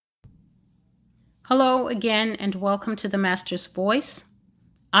Hello again, and welcome to the Master's Voice.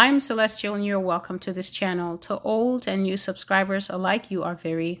 I'm Celestial, and you're welcome to this channel. To old and new subscribers alike, you are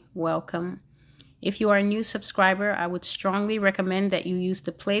very welcome. If you are a new subscriber, I would strongly recommend that you use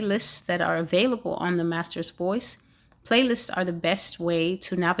the playlists that are available on the Master's Voice. Playlists are the best way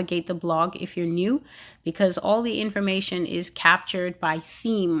to navigate the blog if you're new, because all the information is captured by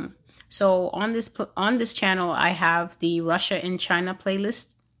theme. So on this channel, I have the Russia and China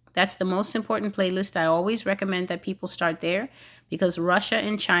playlist. That's the most important playlist. I always recommend that people start there because Russia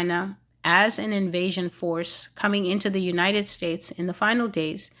and China, as an invasion force coming into the United States in the final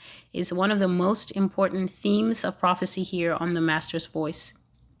days, is one of the most important themes of prophecy here on the Master's Voice.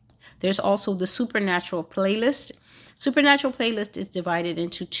 There's also the Supernatural playlist. Supernatural playlist is divided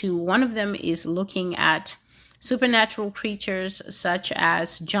into two. One of them is looking at supernatural creatures such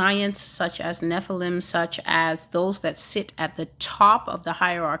as giants, such as Nephilim, such as those that sit at the top of the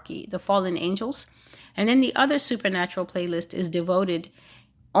hierarchy, the fallen angels. And then the other supernatural playlist is devoted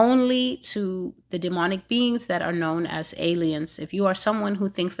only to the demonic beings that are known as aliens. If you are someone who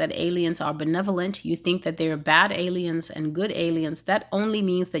thinks that aliens are benevolent, you think that they're bad aliens and good aliens, that only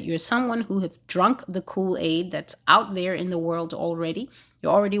means that you're someone who have drunk the Kool-Aid that's out there in the world already.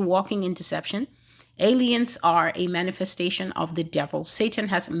 You're already walking in deception. Aliens are a manifestation of the devil. Satan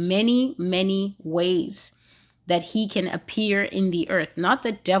has many, many ways that he can appear in the earth. Not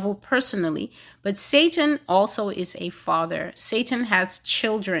the devil personally, but Satan also is a father. Satan has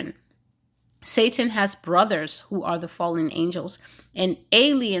children. Satan has brothers who are the fallen angels. And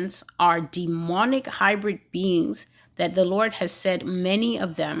aliens are demonic hybrid beings that the Lord has said many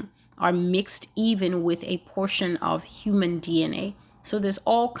of them are mixed even with a portion of human DNA. So there's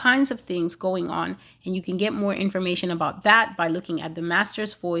all kinds of things going on, and you can get more information about that by looking at the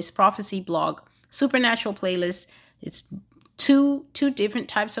Master's Voice Prophecy blog, Supernatural playlist. It's two different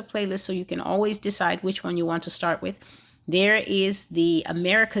types of playlists, so you can always decide which one you want to start with. There is the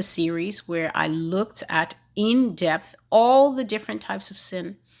America series where I looked at in depth all the different types of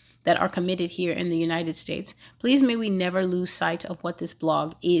sin that are committed here in the United States. Please may we never lose sight of what this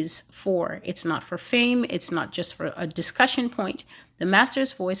blog is for. It's not for fame. It's not just for a discussion point. The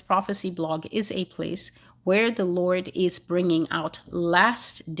Master's Voice Prophecy blog is a place where the Lord is bringing out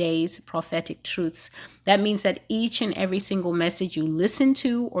last days prophetic truths. That means that each and every single message you listen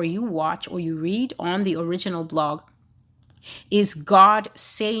to or you watch or you read on the original blog is God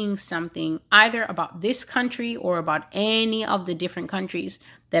saying something either about this country or about any of the different countries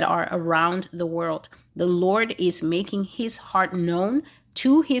that are around the world. The Lord is making his heart known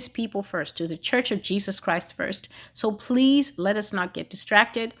to his people first, to the Church of Jesus Christ first. So please let us not get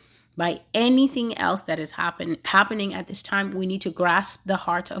distracted by anything else that is happening at this time. We need to grasp the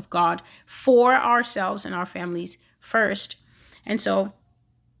heart of God for ourselves and our families first. And so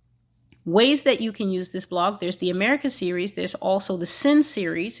ways that you can use this blog, there's the America series. There's also the Sin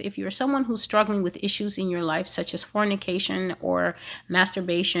series. If you're someone who's struggling with issues in your life, such as fornication or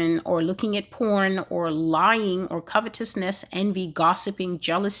masturbation or looking at porn or lying or covetousness, envy, gossiping,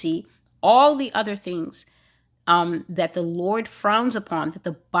 jealousy, all the other things that the Lord frowns upon, that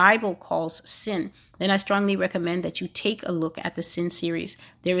the Bible calls sin, then I strongly recommend that you take a look at the Sin series.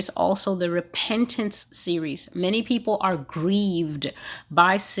 There is also the Repentance series. Many people are grieved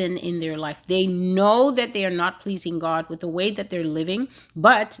by sin in their life. They know that they are not pleasing God with the way that they're living,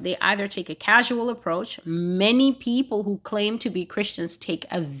 but they either take a casual approach. Many people who claim to be Christians take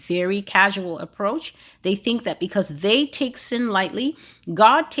a very casual approach. They think that because they take sin lightly,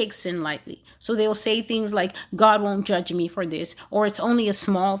 God takes sin lightly. So they'll say things like, God won't judge me for this, or it's only a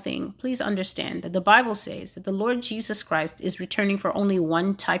small thing. Please understand that the Bible says that the Lord Jesus Christ is returning for only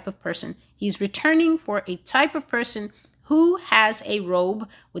one type of person. He's returning for a type of person who has a robe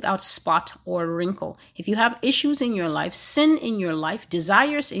without spot or wrinkle. If you have issues in your life, sin in your life,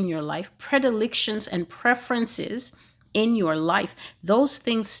 desires in your life, predilections and preferences in your life, those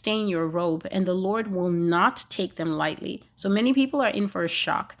things stain your robe, and the Lord will not take them lightly. So many people are in for a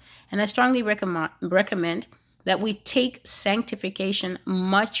shock, and I strongly recommend that we take sanctification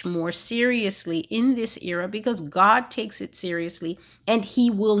much more seriously in this era, because God takes it seriously and he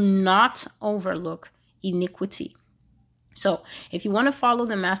will not overlook iniquity. So if you want to follow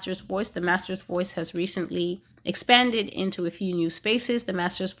the Master's Voice has recently expanded into a few new spaces. The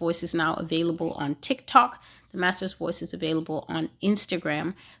Master's Voice is now available on TikTok. The Master's Voice is available on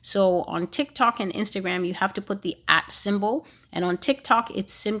Instagram. So on TikTok and Instagram, you have to put the @ symbol. And on TikTok,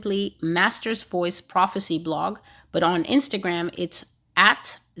 it's simply Master's Voice Prophecy Blog. But on Instagram, it's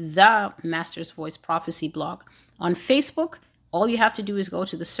 @ the Master's Voice Prophecy Blog. On Facebook, All you have to do is go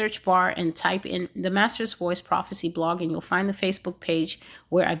to the search bar and type in the Master's Voice Prophecy blog, and you'll find the Facebook page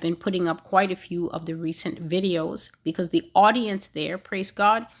where I've been putting up quite a few of the recent videos, because the audience there, praise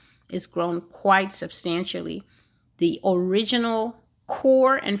God, is grown quite substantially. The original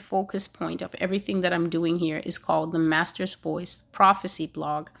core and focus point of everything that I'm doing here is called the Master's Voice Prophecy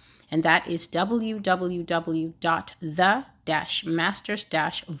blog, and that is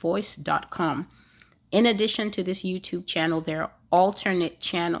www.the-masters-voice.com. In addition to this YouTube channel, there are alternate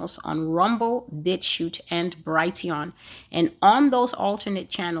channels on Rumble, BitChute, and Brighteon. And on those alternate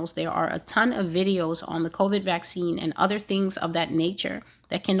channels, there are a ton of videos on the COVID vaccine and other things of that nature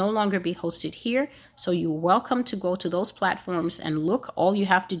that can no longer be hosted here. So you're welcome to go to those platforms and look. All you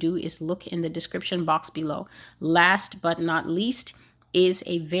have to do is look in the description box below. Last but not least is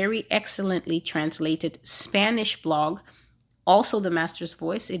a very excellently translated Spanish blog, also the Master's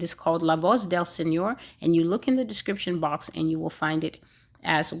Voice. It is called La Voz del Señor, and you look in the description box and you will find it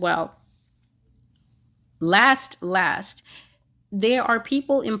as well. Last, there are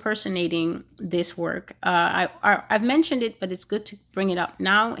people impersonating this work. I've mentioned it, but it's good to bring it up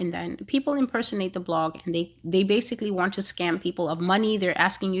now and then. People impersonate the blog, and they basically want to scam people of money. They're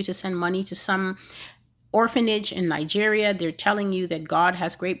asking you to send money to some orphanage in Nigeria. They're telling you that God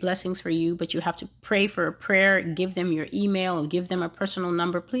has great blessings for you, but you have to pray for a prayer, give them your email, or give them a personal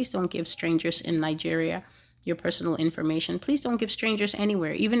number. Please don't give strangers in Nigeria your personal information. Please don't give strangers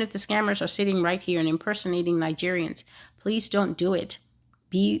anywhere. Even if the scammers are sitting right here and impersonating Nigerians, please don't do it.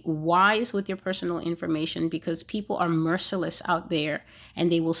 Be wise with your personal information, because people are merciless out there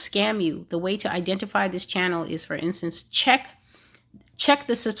and they will scam you. The way to identify this channel is, for instance, check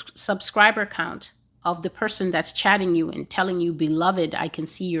the subscriber count of the person that's chatting you and telling you, beloved, I can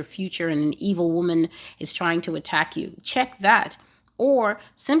see your future and an evil woman is trying to attack you. Check that. Or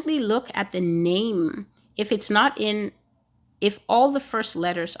simply look at the name. If all the first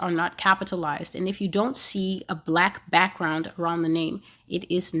letters are not capitalized, and if you don't see a black background around the name, it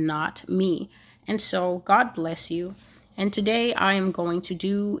is not me. And so God bless you. And today I am going to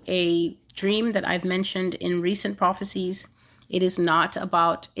do a dream that I've mentioned in recent prophecies. It is not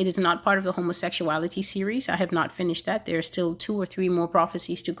part of the homosexuality series. I have not finished that. There are still 2 or 3 more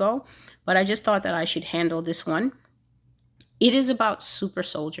prophecies to go, but I just thought that I should handle this one. It is about super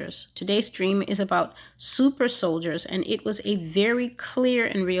soldiers. Today's dream is about super soldiers, and it was a very clear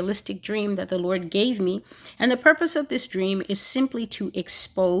and realistic dream that the Lord gave me. And the purpose of this dream is simply to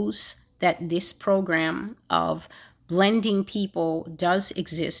expose that this program of blending people does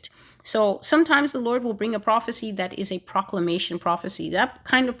exist. So sometimes the Lord will bring a prophecy that is a proclamation prophecy. That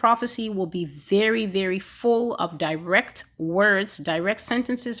kind of prophecy will be very, very full of direct words, direct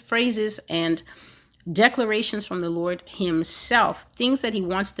sentences, phrases, and declarations from the Lord himself. Things that he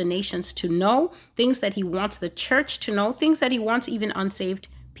wants the nations to know, things that he wants the church to know, things that he wants even unsaved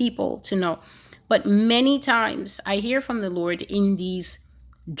people to know. But many times I hear from the Lord in these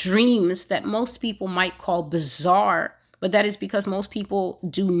dreams that most people might call bizarre, but that is because most people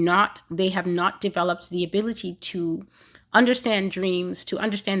have not developed the ability to understand dreams, to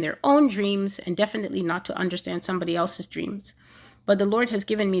understand their own dreams, and definitely not to understand somebody else's dreams. But the Lord has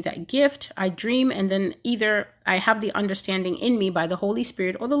given me that gift. I dream, and then either I have the understanding in me by the Holy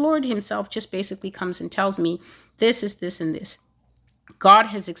Spirit, or the Lord himself just basically comes and tells me, this is this and this. God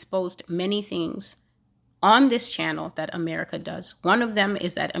has exposed many things on this channel that America does. One of them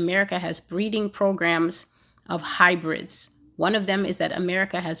is that America has breeding programs of hybrids. One of them is that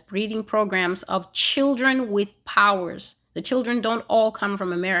America has breeding programs of children with powers. The children don't all come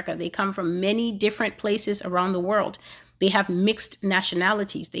from America. They come from many different places around the world. They have mixed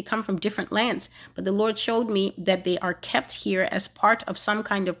nationalities. They come from different lands. But the Lord showed me that they are kept here as part of some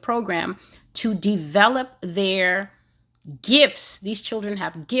kind of program to develop their gifts. These children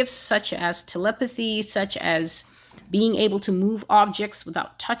have gifts such as telepathy, such as being able to move objects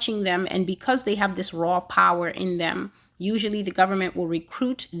without touching them. And because they have this raw power in them, usually the government will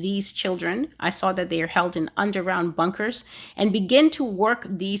recruit these children. I saw that they are held in underground bunkers and begin to work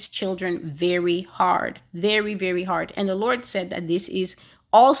these children very hard, very, very hard. And the Lord said that this is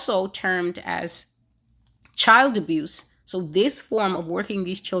also termed as child abuse. So this form of working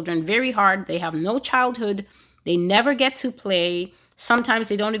these children very hard, they have no childhood. They never get to play. Sometimes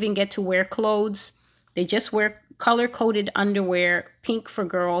they don't even get to wear clothes. They just wear color-coded underwear, pink for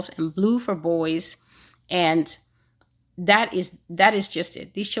girls and blue for boys. And that is just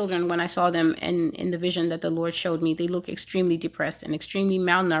it. These children, when I saw them in the vision that the Lord showed me, they look extremely depressed and extremely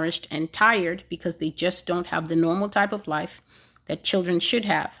malnourished and tired because they just don't have the normal type of life that children should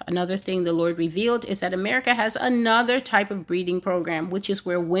have. Another thing the Lord revealed is that America has another type of breeding program, which is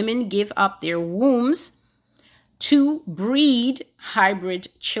where women give up their wombs to breed hybrid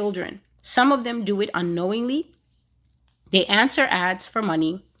children. Some of them do it unknowingly. They answer ads for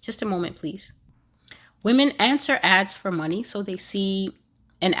money. Just a moment, please. Women answer ads for money. So they see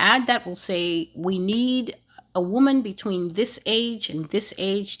an ad that will say, we need a woman between this age and this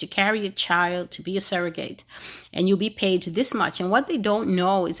age to carry a child, to be a surrogate, and you'll be paid this much. And what they don't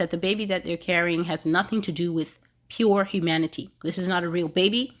know is that the baby that they're carrying has nothing to do with pure humanity. This is not a real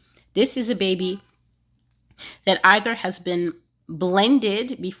baby. This is a baby that either has been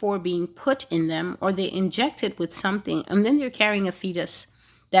blended before being put in them, or they injected with something, and then they're carrying a fetus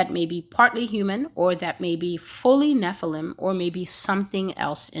that may be partly human, or that may be fully Nephilim, or maybe something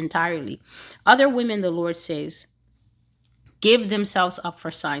else entirely. Other women, the Lord says, give themselves up for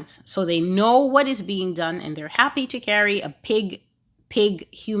signs. So they know what is being done, and they're happy to carry a pig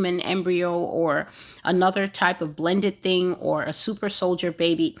human embryo, or another type of blended thing, or a super soldier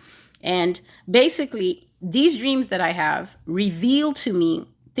baby. And basically, these dreams that I have reveal to me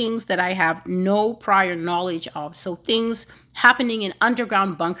things that I have no prior knowledge of. So things happening in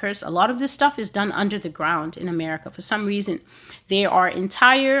underground bunkers. A lot of this stuff is done under the ground in America. For some reason, there are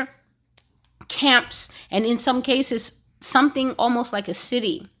entire camps, and in some cases, something almost like a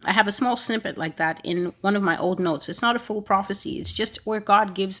city. I have a small snippet like that in one of my old notes. It's not a full prophecy. It's just where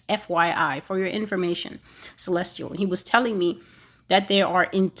God gives FYI for your information, Celestial. And he was telling me that there are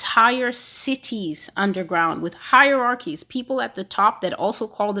entire cities underground with hierarchies, people at the top that also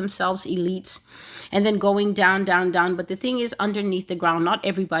call themselves elites, and then going down, down, down. But the thing is, underneath the ground, not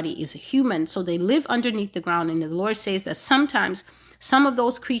everybody is a human. So they live underneath the ground. And the Lord says that sometimes some of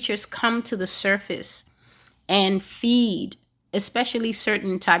those creatures come to the surface and feed, especially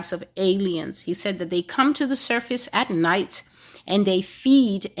certain types of aliens. He said that they come to the surface at night and they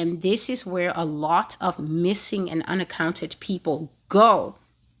feed. And this is where a lot of missing and unaccounted people go.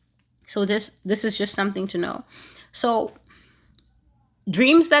 So this is just something to know. So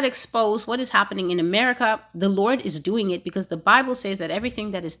dreams that expose what is happening in America, the Lord is doing it because the Bible says that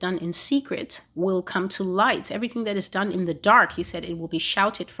everything that is done in secret will come to light. Everything that is done in the dark, he said, it will be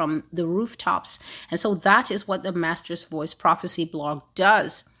shouted from the rooftops. And so that is what the Master's Voice Prophecy blog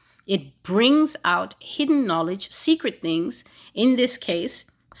does. It brings out hidden knowledge, secret things. In this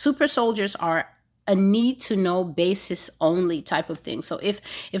case, super soldiers are a need to know basis only type of thing. So if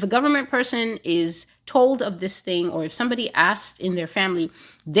a government person is told of this thing, or if somebody asks in their family,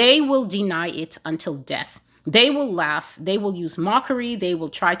 they will deny it until death. They will laugh. They will use mockery. They will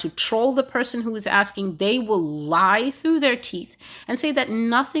try to troll the person who is asking. They will lie through their teeth and say that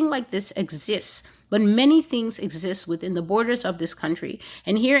nothing like this exists. But many things exist within the borders of this country.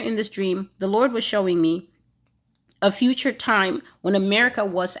 And here in this dream, the Lord was showing me a future time when America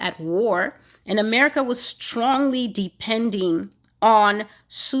was at war, and America was strongly depending on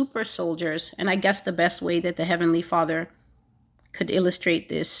super soldiers. And I guess the best way that the Heavenly Father could illustrate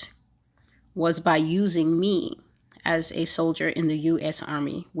this was by using me as a soldier in the U.S.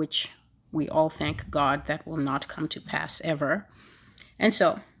 Army, which we all thank God that will not come to pass ever. And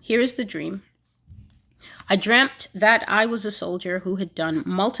so here is the dream. I dreamt that I was a soldier who had done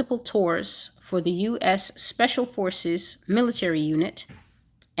multiple tours for the U.S. Special Forces military unit.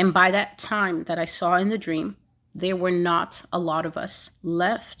 And by that time that I saw in the dream, there were not a lot of us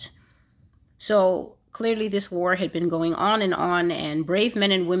left. So clearly this war had been going on, and brave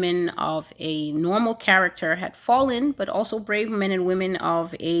men and women of a normal character had fallen, but also brave men and women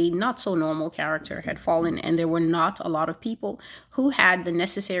of a not so normal character had fallen. And there were not a lot of people who had the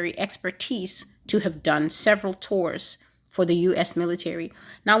necessary expertise to have done several tours for the U.S. military.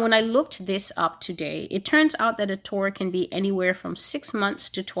 Now, when I looked this up today, it turns out that a tour can be anywhere from 6 months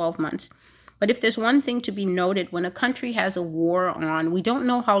to 12 months. But if there's one thing to be noted, when a country has a war on, we don't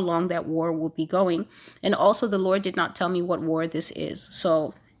know how long that war will be going. And also the Lord did not tell me what war this is.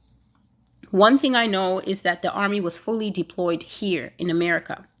 So one thing I know is that the army was fully deployed here in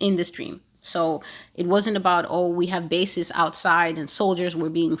America in this dream. So it wasn't about, oh, we have bases outside and soldiers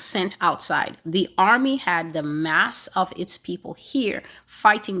were being sent outside. The army had the mass of its people here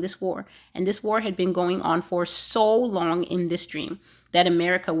fighting this war. And this war had been going on for so long in this dream that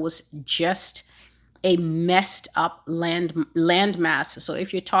America was just a messed up land mass. So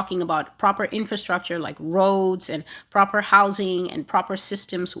if you're talking about proper infrastructure like roads and proper housing and proper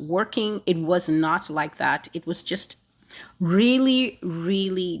systems working, it was not like that. It was just really,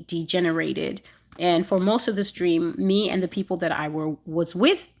 really degenerated. And for most of this dream, me and the people that I was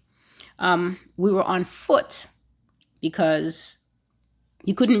with, we were on foot because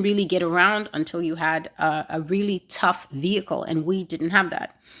You couldn't really get around until you had a really tough vehicle, and we didn't have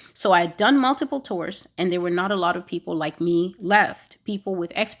that. So I had done multiple tours, and there were not a lot of people like me left. People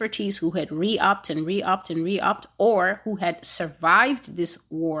with expertise who had re-upped and re-upped and re-upped, or who had survived this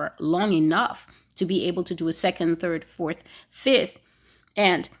war long enough to be able to do a second, third, fourth, fifth.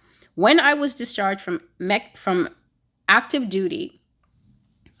 And when I was discharged from active duty,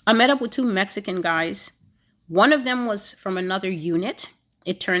 I met up with two Mexican guys. One of them was from another unit,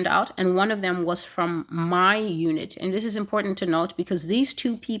 it turned out, and one of them was from my unit. And this is important to note because these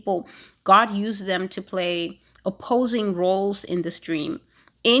two people, God used them to play opposing roles in this dream.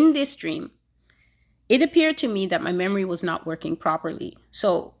 In this dream, it appeared to me that my memory was not working properly.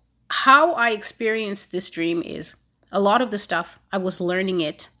 So how I experienced this dream is a lot of the stuff, I was learning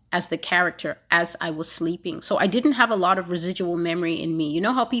it as the character as I was sleeping. So I didn't have a lot of residual memory in me. You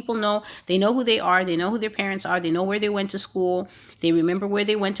know how people know? They know who they are. They know who their parents are. They know where they went to school. They remember where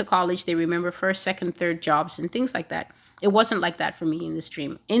they went to college. They remember first, second, third jobs and things like that. It wasn't like that for me in this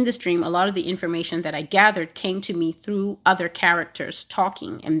dream. In this dream, a lot of the information that I gathered came to me through other characters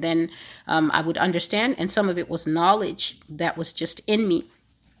talking. And then I would understand. And some of it was knowledge that was just in me.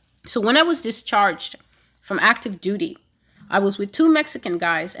 So when I was discharged from active duty, I was with two Mexican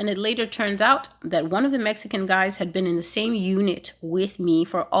guys, and it later turned out that one of the Mexican guys had been in the same unit with me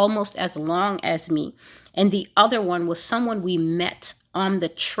for almost as long as me. And the other one was someone we met on the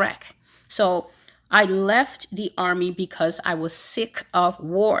trek. So I left the army because I was sick of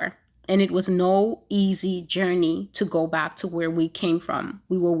war. And it was no easy journey to go back to where we came from.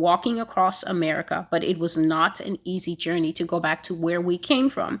 We were walking across America, but it was not an easy journey to go back to where we came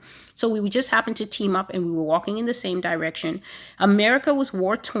from. So we just happened to team up and we were walking in the same direction. America was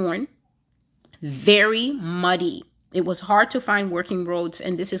war-torn, very muddy. It was hard to find working roads.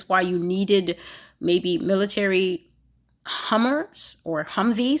 And this is why you needed maybe military Hummers or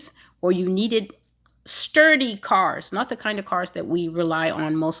Humvees, or you needed sturdy cars, not the kind of cars that we rely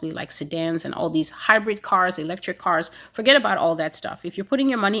on mostly, like sedans and all these hybrid cars, electric cars. Forget about all that stuff. If you're putting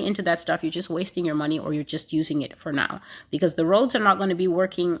your money into that stuff, you're just wasting your money, or you're just using it for now, because the roads are not going to be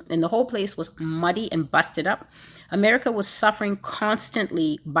working. And the whole place was muddy and busted up. America was suffering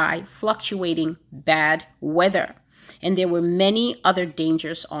constantly by fluctuating bad weather. And there were many other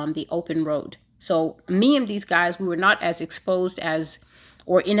dangers on the open road. So me and these guys, we were not as exposed as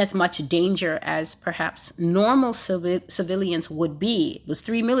or in as much danger as perhaps normal civilians would be. It was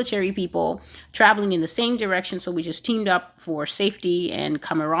three military people traveling in the same direction, so we just teamed up for safety and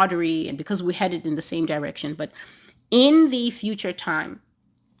camaraderie, and because we headed in the same direction. But in the future time,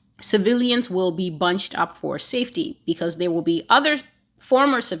 civilians will be bunched up for safety, because there will be other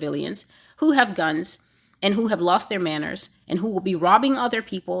former civilians who have guns and who have lost their manners, and who will be robbing other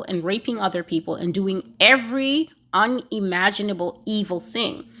people and raping other people and doing every unimaginable evil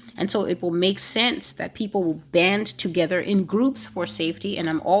thing. And so it will make sense that people will band together in groups for safety. And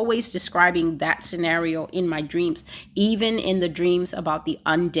I'm always describing that scenario in my dreams, even in the dreams about the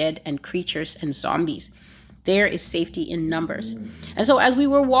undead and creatures and zombies. There is safety in numbers. And so as we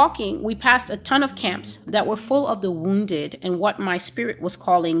were walking, we passed a ton of camps that were full of the wounded and what my spirit was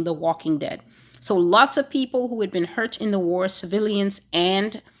calling the walking dead. So lots of people who had been hurt in the war, civilians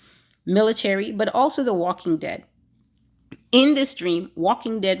and military, but also the walking dead. In this dream,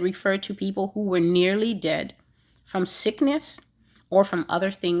 walking dead referred to people who were nearly dead from sickness or from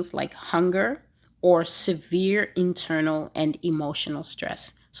other things like hunger or severe internal and emotional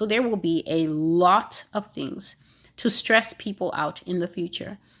stress. So there will be a lot of things to stress people out in the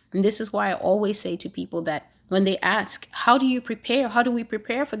future. And this is why I always say to people that when they ask, how do you prepare? How do we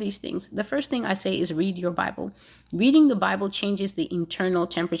prepare for these things? The first thing I say is read your Bible. Reading the Bible changes the internal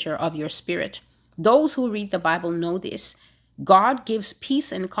temperature of your spirit. Those who read the Bible know this. God gives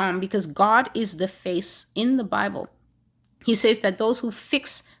peace and calm because God is the face in the Bible. He says that those who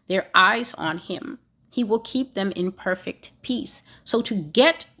fix their eyes on him, he will keep them in perfect peace. So to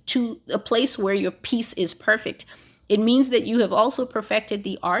get to a place where your peace is perfect, it means that you have also perfected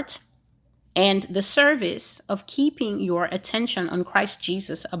the art and the service of keeping your attention on Christ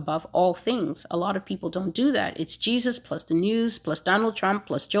Jesus above all things. A lot of people don't do that. It's Jesus plus the news, plus Donald Trump,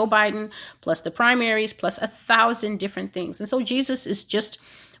 plus Joe Biden, plus the primaries, plus 1,000 different things. And so Jesus is just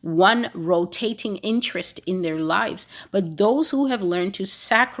one rotating interest in their lives. But those who have learned to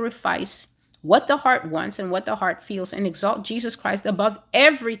sacrifice what the heart wants and what the heart feels and exalt Jesus Christ above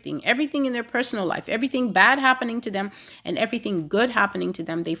everything in their personal life, everything bad happening to them and everything good happening to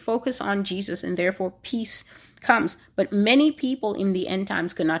them, they focus on Jesus and therefore peace comes. But many people in the end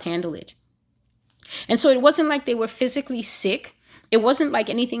times could not handle it. And so it wasn't like they were physically sick. It wasn't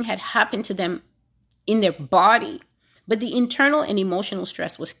like anything had happened to them in their body. But the internal and emotional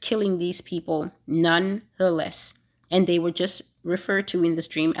stress was killing these people nonetheless. And they were just referred to in this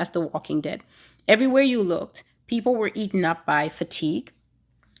dream as the walking dead. Everywhere you looked, people were eaten up by fatigue,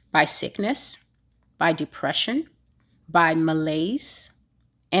 by sickness, by depression, by malaise,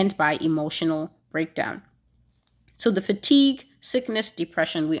 and by emotional breakdown. So the fatigue, sickness,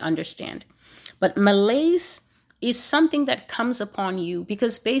 depression, we understand. But malaise is something that comes upon you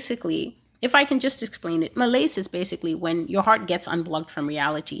because basically, if I can just explain it, malaise is basically when your heart gets unplugged from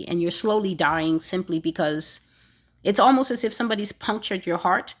reality and you're slowly dying simply because it's almost as if somebody's punctured your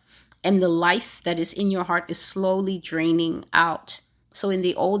heart and the life that is in your heart is slowly draining out. So in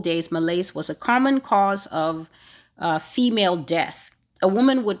the old days, malaise was a common cause of female death. A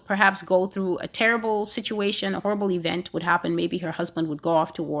woman would perhaps go through a terrible situation, a horrible event would happen. Maybe her husband would go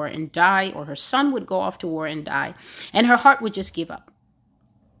off to war and die, or her son would go off to war and die, and her heart would just give up.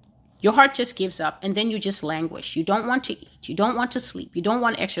 Your heart just gives up, and then you just languish. You don't want to eat. You don't want to sleep. You don't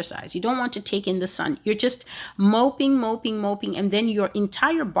want to exercise. You don't want to take in the sun. You're just moping, and then your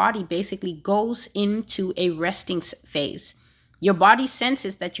entire body basically goes into a resting phase. Your body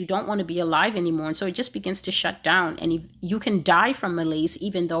senses that you don't want to be alive anymore, and so it just begins to shut down. And you can die from malaise,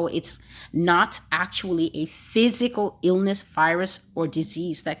 even though it's not actually a physical illness, virus, or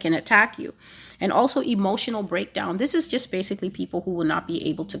disease that can attack you. And also emotional breakdown. This is just basically people who will not be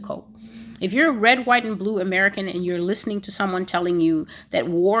able to cope. If you're a red, white, and blue American and you're listening to someone telling you that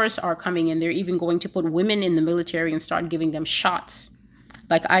wars are coming and they're even going to put women in the military and start giving them shots,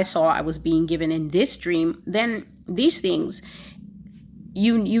 like I was being given in this dream, then these things,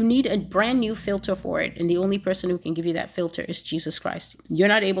 you need a brand new filter for it. And the only person who can give you that filter is Jesus Christ. You're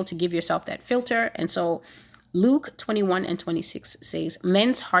not able to give yourself that filter. And so Luke 21:26 says,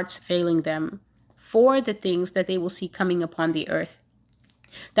 men's hearts failing them for the things that they will see coming upon the earth.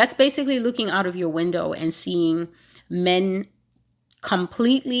 That's basically looking out of your window and seeing men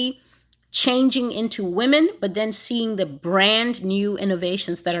completely changing into women, but then seeing the brand new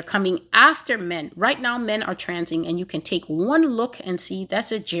innovations that are coming after men. Right now, men are transing, and you can take one look and see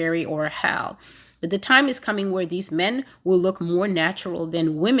that's a Jerry or a Hal. But the time is coming where these men will look more natural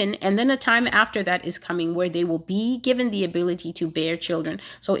than women. And then a time after that is coming where they will be given the ability to bear children.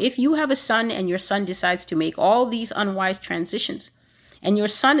 So if you have a son and your son decides to make all these unwise transitions, and your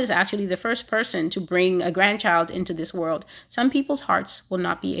son is actually the first person to bring a grandchild into this world, some people's hearts will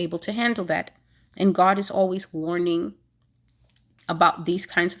not be able to handle that. And God is always warning about these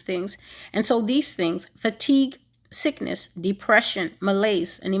kinds of things. And so these things, fatigue, sickness, depression,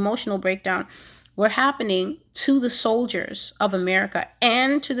 malaise, and emotional breakdown, were happening to the soldiers of America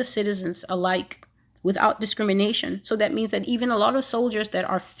and to the citizens alike without discrimination. So that means that even a lot of soldiers that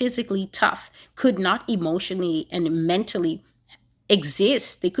are physically tough could not emotionally and mentally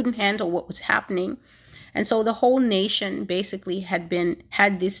exist. They couldn't handle what was happening. And so the whole nation basically had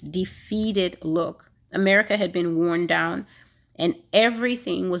this defeated look. America had been worn down and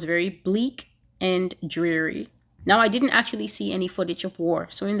everything was very bleak and dreary. Now, I didn't actually see any footage of war.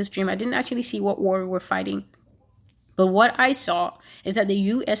 So in this dream, I didn't actually see what war we were fighting. But what I saw is that the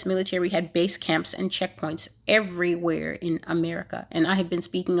U.S. military had base camps and checkpoints everywhere in America. And I have been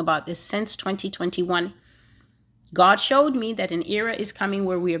speaking about this since 2021. God showed me that an era is coming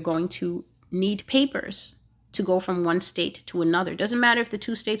where we are going to need papers to go from one state to another. It doesn't matter if the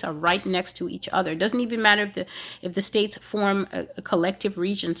two states are right next to each other. It doesn't even matter if the states form a collective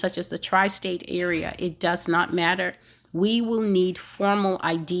region such as the tri-state area. It does not matter. We will need formal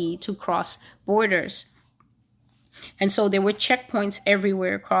ID to cross borders. And so there were checkpoints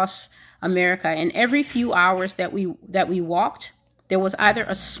everywhere across America. And every few hours that we walked, there was either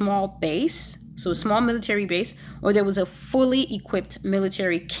a small base, so a small military base, or there was a fully equipped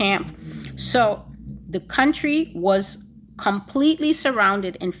military camp. So the country was completely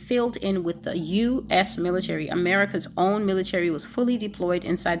surrounded and filled in with the U.S. military. America's own military was fully deployed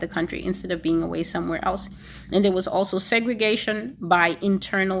inside the country instead of being away somewhere else. And there was also segregation by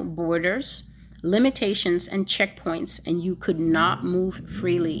internal borders, limitations, and checkpoints, and you could not move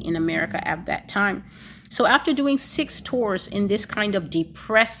freely in America at that time. So after doing 6 tours in this kind of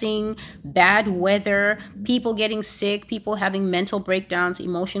depressing, bad weather, people getting sick, people having mental breakdowns,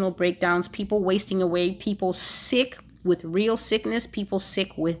 emotional breakdowns, people wasting away, people sick with real sickness, people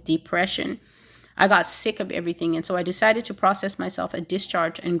sick with depression, I got sick of everything. And so I decided to process myself a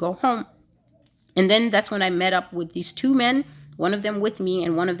discharge and go home. And then that's when I met up with these 2 men, one of them with me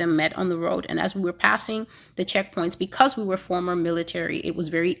and one of them met on the road. And as we were passing the checkpoints, because we were former military, it was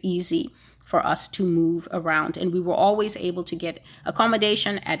very easy for us to move around. And we were always able to get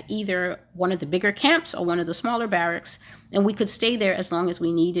accommodation at either one of the bigger camps or one of the smaller barracks. And we could stay there as long as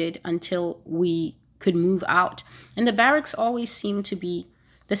we needed until we could move out. And the barracks always seemed to be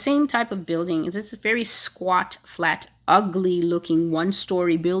the same type of building. It's this very squat, flat, ugly looking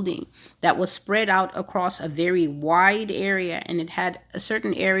one-story building that was spread out across a very wide area, and it had a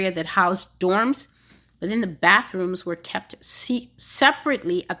certain area that housed dorms, but then the bathrooms were kept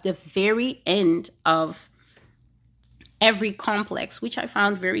separately at the very end of every complex, which I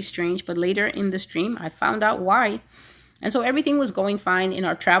found very strange. But later in the stream, I found out why. And so everything was going fine in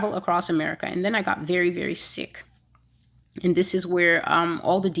our travel across America. And then I got very, very sick. And this is where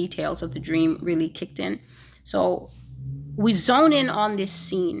all the details of the dream really kicked in. So we zone in on this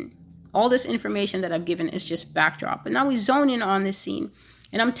scene. All this information that I've given is just backdrop. But now we zone in on this scene.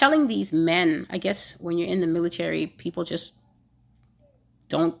 And I'm telling these men, I guess when you're in the military, people just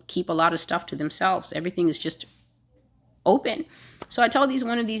don't keep a lot of stuff to themselves. Everything is just open. So I told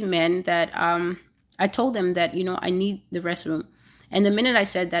one of these men that I told them that, I need the restroom. And the minute I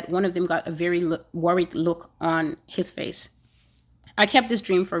said that, one of them got a very worried look on his face. I kept this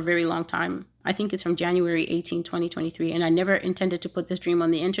dream for a very long time. I think it's from January 18, 2023. And I never intended to put this dream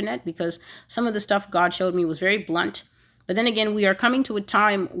on the internet because some of the stuff God showed me was very blunt. But then again, we are coming to a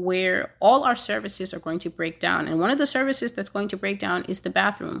time where all our services are going to break down. And one of the services that's going to break down is the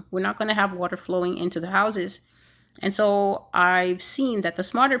bathroom. We're not going to have water flowing into the houses. And so I've seen that the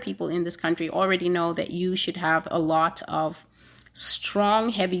smarter people in this country already know that you should have a lot of strong,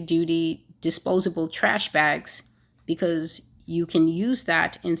 heavy-duty, disposable trash bags because you can use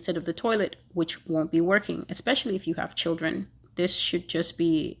that instead of the toilet, which won't be working, especially if you have children. This should just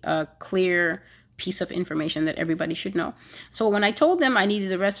be a clear piece of information that everybody should know. So when I told them I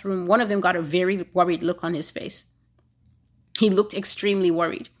needed the restroom, one of them got a very worried look on his face. He looked extremely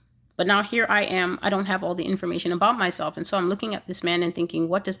worried. But now here I am. I don't have all the information about myself. And so I'm looking at this man and thinking,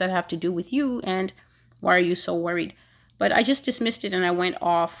 what does that have to do with you? And why are you so worried? But I just dismissed it and I went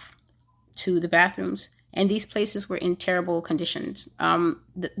off to the bathrooms. And these places were in terrible conditions.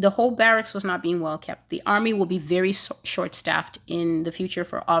 The whole barracks was not being well kept. The army will be very short-staffed in the future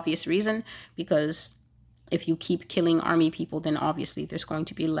for obvious reason, because if you keep killing army people, then obviously there's going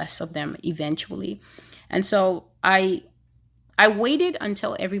to be less of them eventually. And so I waited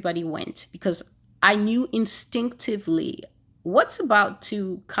until everybody went because I knew instinctively what's about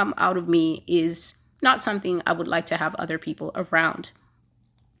to come out of me is not something I would like to have other people around.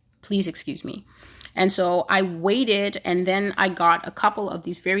 Please excuse me. And so I waited, and then I got a couple of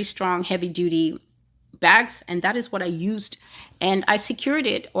these very strong, heavy-duty bags, and that is what I used. And I secured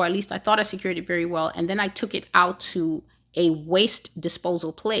it, or at least I thought I secured it very well, and then I took it out to a waste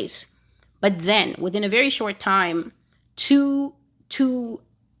disposal place. But then, within a very short time, two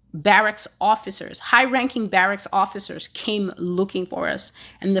barracks officers, high-ranking barracks officers came looking for us.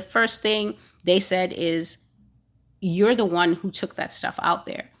 And the first thing they said is, "You're the one who took that stuff out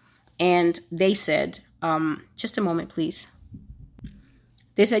there." And they said, just a moment, please.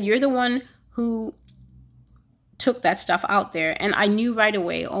 They said, "You're the one who took that stuff out there." And I knew right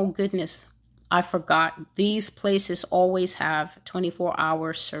away, oh goodness, I forgot. These places always have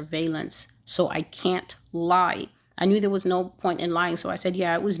 24-hour surveillance, so I can't lie. I knew there was no point in lying, so I said,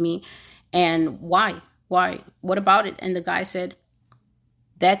 yeah, it was me. And why? Why? What about it? And the guy said,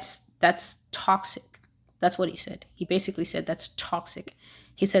 that's toxic. That's what he said. He basically said, that's toxic.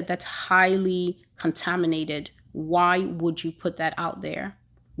 He said, that's highly contaminated. Why would you put that out there?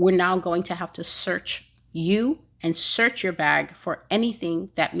 We're now going to have to search you and search your bag for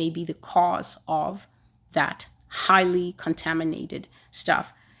anything that may be the cause of that highly contaminated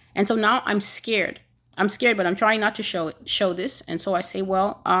stuff. And so now I'm scared. I'm scared, but I'm trying not to show this. And so I say,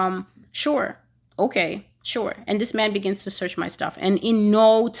 well, sure. Okay, sure. And this man begins to search my stuff. And in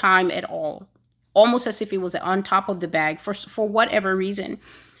no time at all, almost as if it was on top of the bag for whatever reason.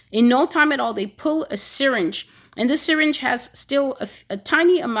 In no time at all, they pull a syringe, and this syringe has still a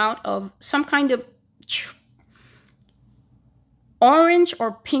tiny amount of some kind of orange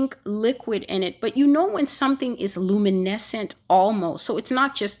or pink liquid in it. But you know when something is luminescent almost, so it's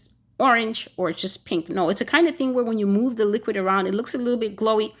not just orange or it's just pink. No, it's a kind of thing where when you move the liquid around, it looks a little bit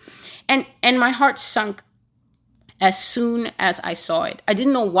glowy. And my heart sunk as soon as I saw it. I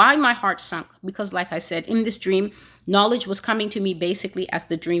didn't know why my heart sunk because, like I said, in this dream, knowledge was coming to me basically as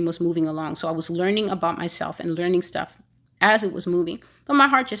the dream was moving along. So I was learning about myself and learning stuff as it was moving. But my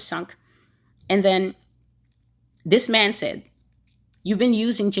heart just sunk. And then this man said, "You've been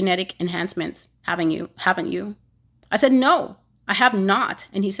using genetic enhancements, haven't you? I said, "No, I have not."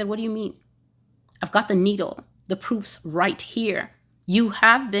 And he said, "What do you mean?" "I've got the needle, the proofs right here. You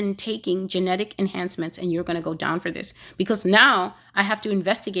have been taking genetic enhancements and you're going to go down for this because now I have to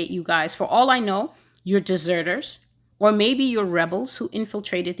investigate you guys. For all I know, you're deserters, or maybe you're rebels who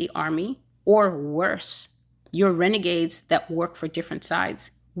infiltrated the army. or worse? You're renegades that work for different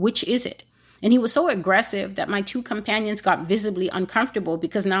sides. Which is it? And he was so aggressive that my two companions got visibly uncomfortable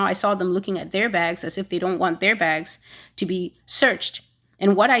because now I saw them looking at their bags as if they don't want their bags to be searched.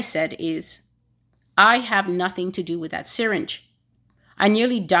 And what I said is, I have nothing to do with that syringe. I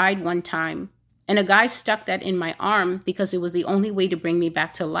nearly died one time, and a guy stuck that in my arm because it was the only way to bring me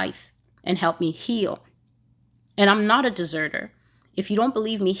back to life and help me heal. And I'm not a deserter. If you don't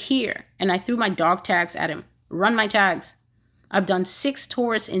believe me, here. And I threw my dog tags at him. Run my tags. I've done 6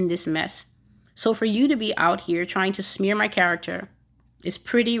 tours in this mess. So for you to be out here trying to smear my character is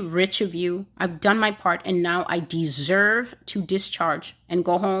pretty rich of you. I've done my part, and now I deserve to discharge and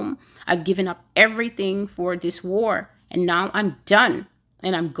go home. I've given up everything for this war, and now I'm done,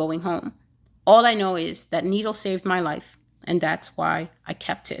 and I'm going home. All I know is that needle saved my life, and that's why I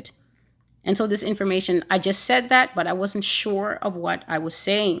kept it. And so this information, I just said that, but I wasn't sure of what I was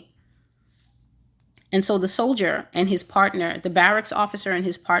saying. And so the soldier and his partner, the barracks officer and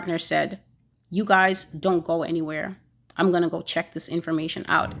his partner said, you guys don't go anywhere. I'm going to go check this information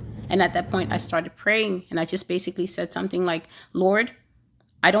out. And at that point, I started praying, and I just basically said something like, Lord,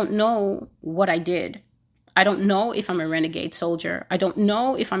 I don't know what I did. I don't know if I'm a renegade soldier. I don't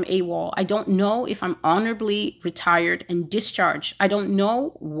know if I'm AWOL. I don't know if I'm honorably retired and discharged. I don't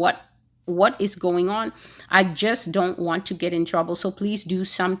know what is going on. I just don't want to get in trouble. So please do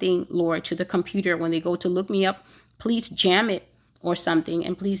something, Lord, to the computer when they go to look me up. Please jam it or something,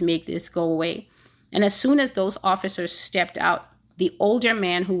 and please make this go away. And as soon as those officers stepped out, the older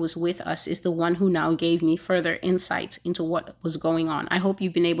man who was with us is the one who now gave me further insights into what was going on. I hope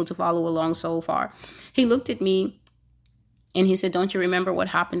you've been able to follow along so far. He looked at me and he said, don't you remember what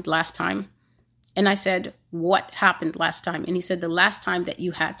happened last time? And I said, what happened last time? And he said, the last time that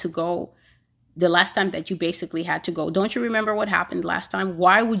you had to go, the last time that you basically had to go. Don't you remember what happened last time?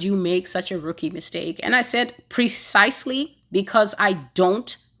 Why would you make such a rookie mistake? And I said, precisely because I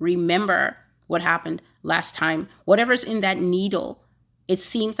don't remember what happened last time. Whatever's in that needle, it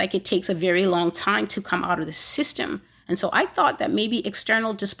seems like it takes a very long time to come out of the system. And so I thought that maybe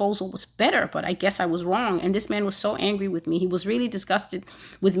external disposal was better, but I guess I was wrong. And this man was so angry with me. He was really disgusted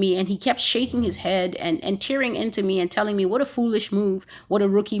with me, and he kept shaking his head and tearing into me and telling me, what a foolish move, what a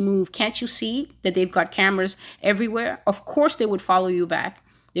rookie move. Can't you see that they've got cameras everywhere? Of course they would follow you back.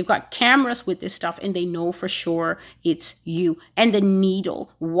 They've got cameras with this stuff, and they know for sure it's you. And the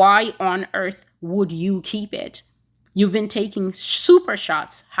needle, why on earth would you keep it? You've been taking super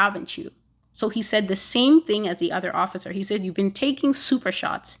shots, haven't you? So he said the same thing as the other officer. He said, you've been taking super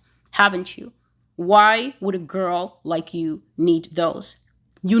shots, haven't you? Why would a girl like you need those?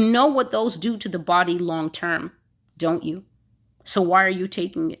 You know what those do to the body long term, don't you? So why are you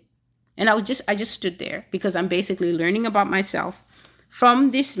taking it? And I just stood there because I'm basically learning about myself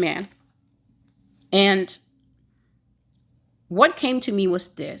from this man. And what came to me was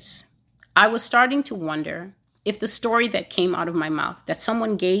this. I was starting to wonder if the story that came out of my mouth, that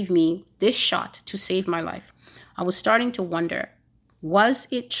someone gave me this shot to save my life, I was starting to wonder, was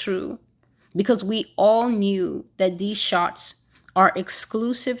it true? Because we all knew that these shots are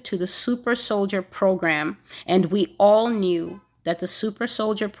exclusive to the Super Soldier program, and we all knew that the Super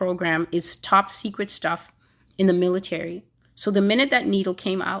Soldier program is top secret stuff in the military. So the minute that needle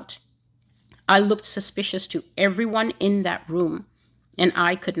came out, I looked suspicious to everyone in that room, and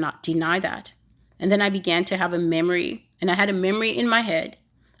I could not deny that. And then I began to have a memory, and I had a memory in my head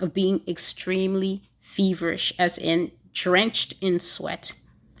of being extremely feverish, as in drenched in sweat,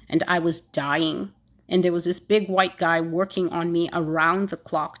 and I was dying. And there was this big white guy working on me around the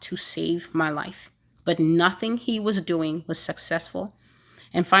clock to save my life. But nothing he was doing was successful.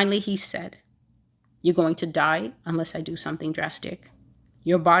 And finally he said, you're going to die unless I do something drastic.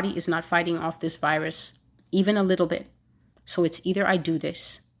 Your body is not fighting off this virus, even a little bit. So it's either I do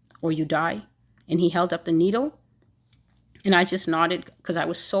this or you die. And he held up the needle, and I just nodded because I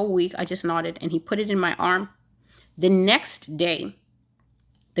was so weak. I just nodded, and he put it in my arm. The next day,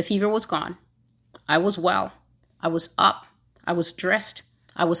 the fever was gone. I was well. I was up. I was dressed.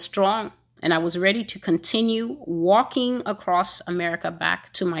 I was strong, and I was ready to continue walking across America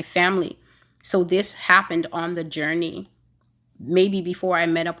back to my family. So this happened on the journey, maybe before I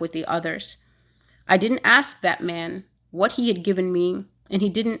met up with the others. I didn't ask that man what he had given me, and he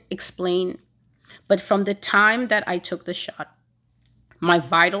didn't explain. But from the time that I took the shot, my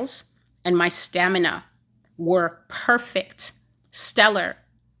vitals and my stamina were perfect, stellar,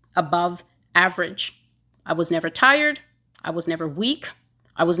 above average. I was never tired. I was never weak.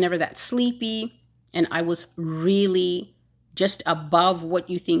 I was never that sleepy. And I was really just above what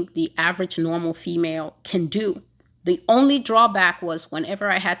you think the average normal female can do. The only drawback was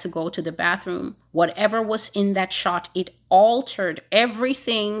whenever I had to go to the bathroom, whatever was in that shot, it altered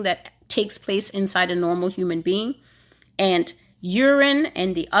everything that takes place inside a normal human being. And urine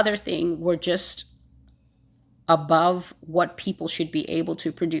and the other thing were just above what people should be able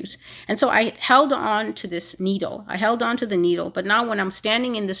to produce. And so I held on to this needle. I held on to the needle. But now when I'm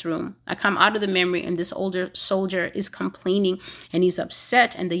standing in this room, I come out of the memory and this older soldier is complaining and he's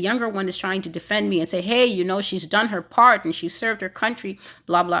upset. And the younger one is trying to defend me and say, hey, you know, she's done her part and she served her country,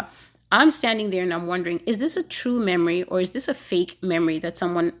 blah, blah. I'm standing there and I'm wondering, is this a true memory or is this a fake memory that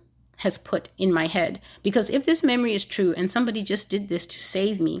someone has put in my head? Because if this memory is true and somebody just did this to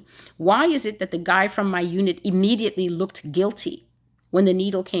save me, why is it that the guy from my unit immediately looked guilty when the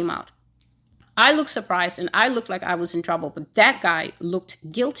needle came out? I looked surprised and I looked like I was in trouble, but that guy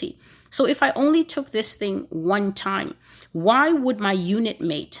looked guilty. So if I only took this thing one time, why would my unit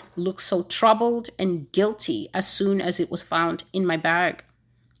mate look so troubled and guilty as soon as it was found in my bag?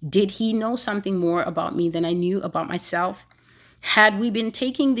 Did he know something more about me than I knew about myself? Had we been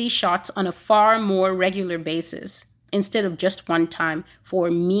taking these shots on a far more regular basis instead of just one time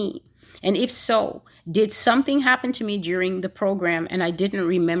for me? And if so, did something happen to me during the program and I didn't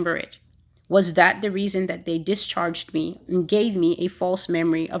remember it? Was that the reason that they discharged me and gave me a false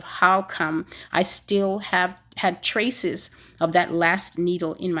memory of how come I still have had traces of that last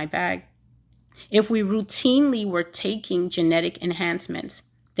needle in my bag? If we routinely were taking genetic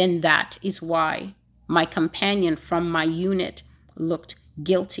enhancements, then that is why my companion from my unit looked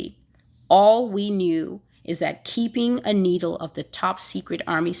guilty. All we knew is that keeping a needle of the top secret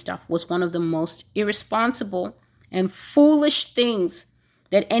army stuff was one of the most irresponsible and foolish things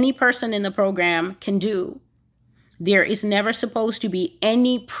that any person in the program can do. There is never supposed to be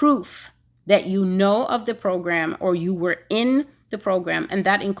any proof that you know of the program or you were in the program, and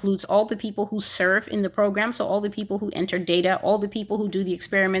that includes all the people who serve in the program, so all the people who enter data, all the people who do the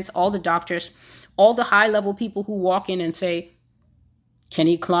experiments, all the doctors, all the high-level people who walk in and say, can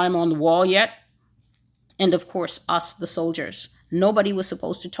he climb on the wall yet? And of course, us, the soldiers. Nobody was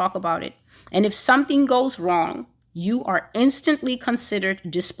supposed to talk about it. And if something goes wrong, you are instantly considered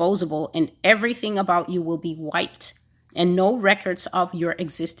disposable and everything about you will be wiped and no records of your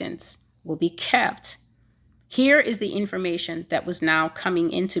existence will be kept. Here is the information that was now coming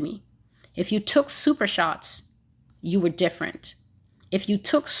into me. If you took super shots, you were different. If you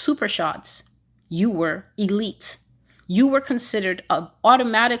took super shots, you were elite. You were considered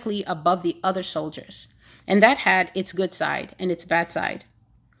automatically above the other soldiers. And that had its good side and its bad side.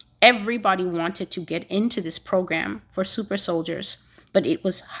 Everybody wanted to get into this program for super soldiers, but it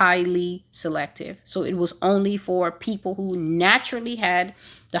was highly selective. So it was only for people who naturally had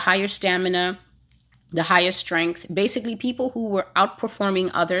the higher stamina, the higher strength, basically people who were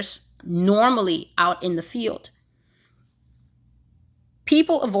outperforming others normally out in the field.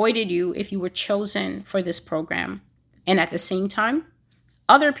 People avoided you if you were chosen for this program. And at the same time,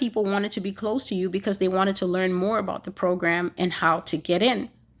 other people wanted to be close to you because they wanted to learn more about the program and how to get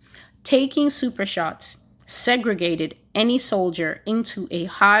in. Taking super shots segregated any soldier into a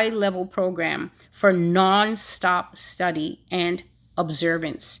high-level program for non-stop study and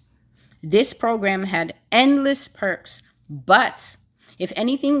observance. This program had endless perks, but if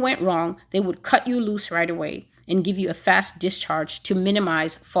anything went wrong, they would cut you loose right away and give you a fast discharge to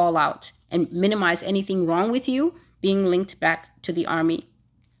minimize fallout and minimize anything wrong with you being linked back to the army.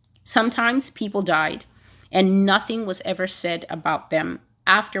 Sometimes people died and nothing was ever said about them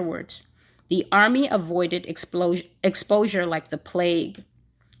afterwards. The army avoided exposure like the plague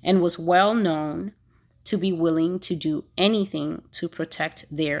and was well known to be willing to do anything to protect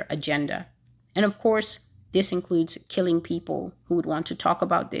their agenda. And of course, this includes killing people who would want to talk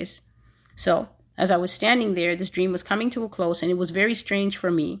about this. So as I was standing there, this dream was coming to a close, and it was very strange for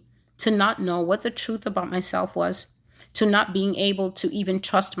me to not know what the truth about myself was, to not being able to even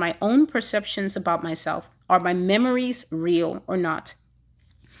trust my own perceptions about myself. Are my memories real or not?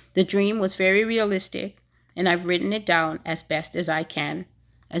 The dream was very realistic, and I've written it down as best as I can,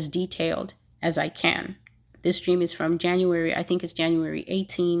 as detailed as I can. This dream is from January, I think it's January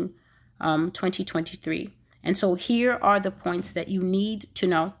 18, 2023. And so here are the points that you need to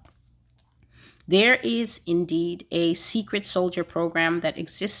know. There is indeed a secret soldier program that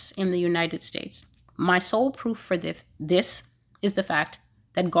exists in the United States. My sole proof for this is the fact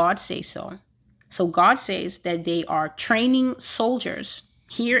that God says so. So God says that they are training soldiers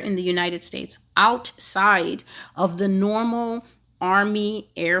here in the United States outside of the normal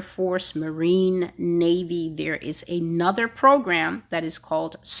Army, Air Force, Marine, Navy. There is another program that is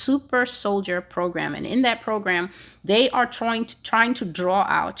called Super Soldier Program. And in that program, they are trying to draw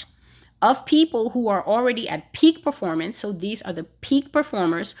out of people who are already at peak performance. So these are the peak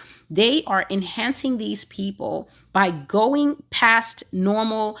performers. They are enhancing these people by going past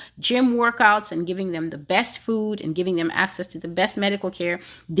normal gym workouts and giving them the best food and giving them access to the best medical care.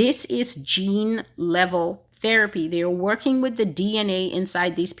 This is gene level therapy. They are working with the DNA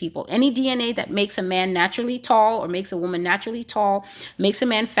inside these people. Any DNA that makes a man naturally tall or makes a woman naturally tall, makes a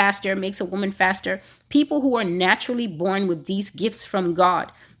man faster, makes a woman faster. People who are naturally born with these gifts from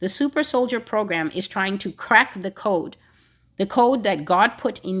God. The Super Soldier program is trying to crack the code that God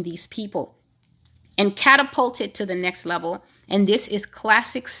put in these people, and catapult it to the next level. And this is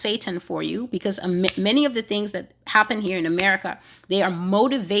classic Satan for you, because many of the things that happen here in America, they are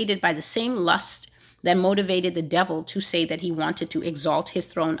motivated by the same lust that motivated the devil to say that he wanted to exalt his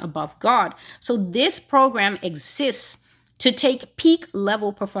throne above God. So this program exists to take peak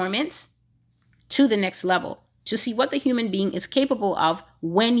level performance to the next level, to see what the human being is capable of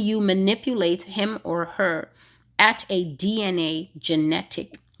when you manipulate him or her at a DNA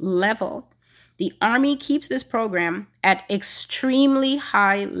genetic level. The Army keeps this program at extremely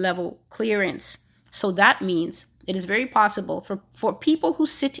high level clearance. So that means it is very possible for people who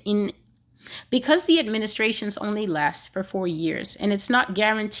sit in, because the administrations only last for 4 years, and it's not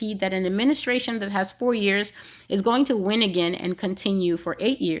guaranteed that an administration that has 4 years is going to win again and continue for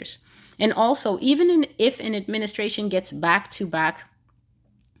 8 years. And also, even if an administration gets back-to-back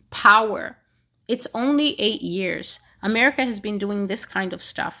power, it's only 8 years. America has been doing this kind of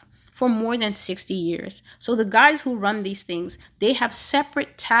stuff for more than 60 years. So the guys who run these things, they have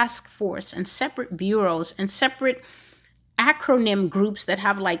separate task force and separate bureaus and separate acronym groups that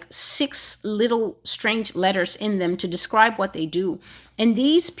have like 6 little strange letters in them to describe what they do. And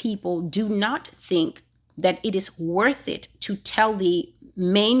these people do not think that it is worth it to tell the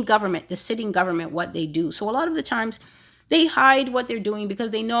main government, the sitting government, what they do. So a lot of the times they hide what they're doing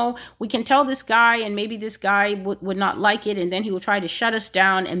because they know we can tell this guy and maybe this guy would not like it, and then he will try to shut us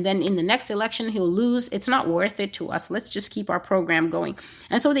down, and then in the next election he'll lose. It's not worth it to us. Let's just keep our program going.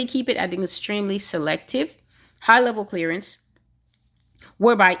 And so they keep it at an extremely selective, high-level clearance,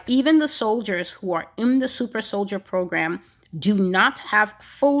 whereby even the soldiers who are in the Super Soldier program do not have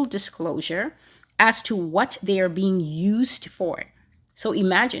full disclosure as to what they are being used for. So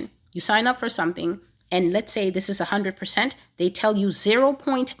imagine you sign up for something, and let's say this is 100%, they tell you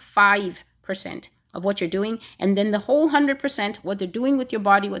 0.5% of what you're doing, and then the whole 100%, what they're doing with your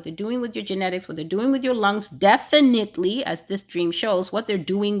body, what they're doing with your genetics, what they're doing with your lungs, definitely, as this dream shows, what they're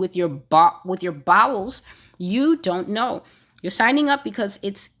doing with your bowels, you don't know. You're signing up because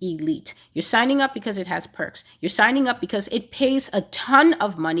it's elite. You're signing up because it has perks. You're signing up because it pays a ton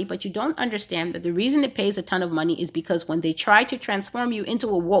of money, but you don't understand that the reason it pays a ton of money is because when they try to transform you into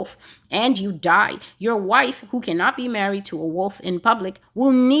a wolf and you die, your wife, who cannot be married to a wolf in public, will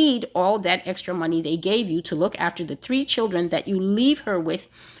need all that extra money they gave you to look after the 3 children that you leave her with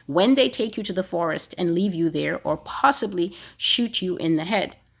when they take you to the forest and leave you there, or possibly shoot you in the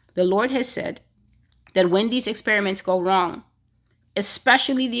head. The Lord has said that when these experiments go wrong,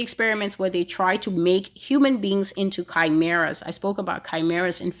 especially the experiments where they try to make human beings into chimeras. I spoke about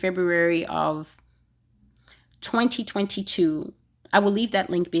chimeras in February of 2022. I will leave that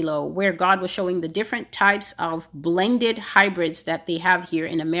link below, where God was showing the different types of blended hybrids that they have here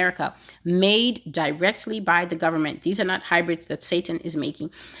in America, made directly by the government. These are not hybrids that Satan is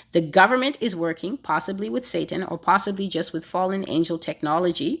making. The government is working, possibly with Satan or possibly just with fallen angel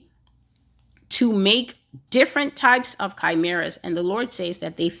technology, to make different types of chimeras. And the Lord says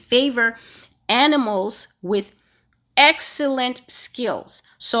that they favor animals with excellent skills.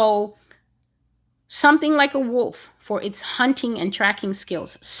 So something like a wolf for its hunting and tracking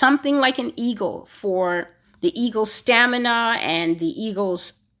skills, something like an eagle for the eagle's stamina and the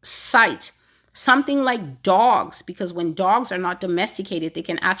eagle's sight, something like dogs, because when dogs are not domesticated, they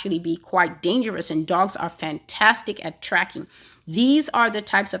can actually be quite dangerous, and dogs are fantastic at tracking. These are the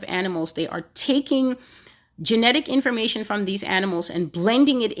types of animals. They are taking genetic information from these animals and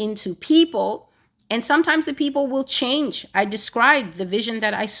blending it into people. And sometimes the people will change. I described the vision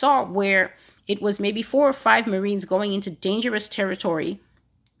that I saw where it was maybe 4 or 5 Marines going into dangerous territory.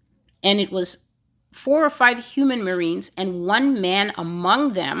 And it was 4 or 5 human Marines and 1 man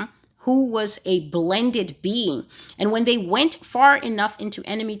among them who was a blended being. And when they went far enough into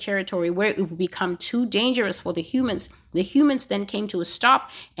enemy territory where it would become too dangerous for the humans then came to a stop.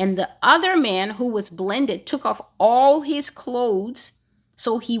 And the other man who was blended took off all his clothes,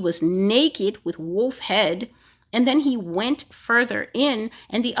 so he was naked with wolf head. And then he went further in,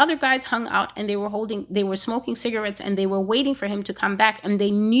 and the other guys hung out, and they were smoking cigarettes, and they were waiting for him to come back. And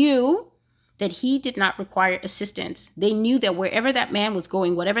they knew that he did not require assistance. They knew that wherever that man was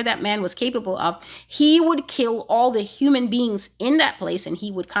going, whatever that man was capable of, he would kill all the human beings in that place and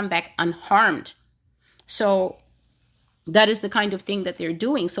he would come back unharmed. So that is the kind of thing that they're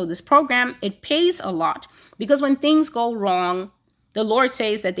doing. So this program, it pays a lot, because when things go wrong, the Lord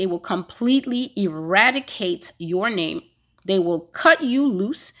says that they will completely eradicate your name. They will cut you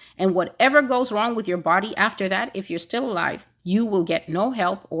loose, and whatever goes wrong with your body after that, if you're still alive, you will get no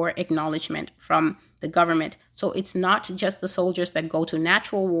help or acknowledgement from the government. So it's not just the soldiers that go to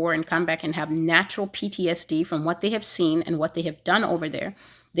natural war and come back and have natural PTSD from what they have seen and what they have done over there.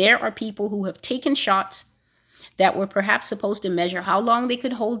 There are people who have taken shots that were perhaps supposed to measure how long they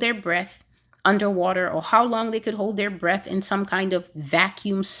could hold their breath underwater, or how long they could hold their breath in some kind of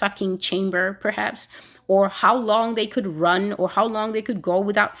vacuum sucking chamber, perhaps, or how long they could run, or how long they could go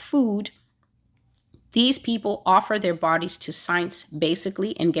without food. These people offer their bodies to science,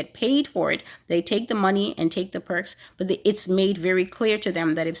 basically, and get paid for it. They take the money and take the perks, but it's made very clear to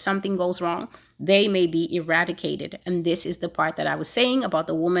them that if something goes wrong, they may be eradicated. And this is the part that I was saying about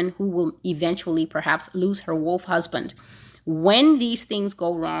the woman who will eventually perhaps lose her wolf husband. When these things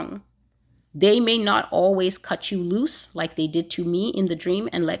go wrong, they may not always cut you loose like they did to me in the dream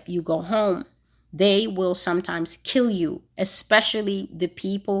and let you go home. They will sometimes kill you, especially the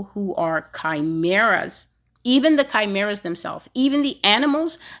people who are chimeras, even the chimeras themselves, even the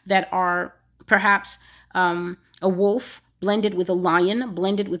animals that are perhaps a wolf blended with a lion,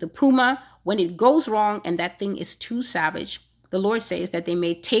 blended with a puma. When it goes wrong and that thing is too savage, the Lord says that they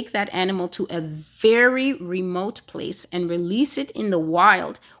may take that animal to a very remote place and release it in the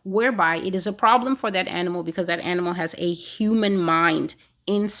wild, whereby it is a problem for that animal because that animal has a human mind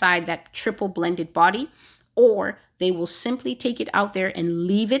inside that triple blended body, or they will simply take it out there and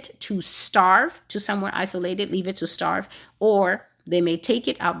leave it to starve, to somewhere isolated, leave it to starve, or they may take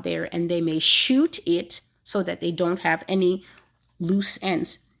it out there and they may shoot it so that they don't have any loose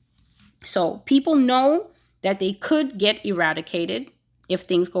ends. So people know that they could get eradicated if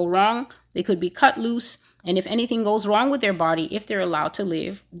things go wrong. They could be cut loose, and if anything goes wrong with their body, if they're allowed to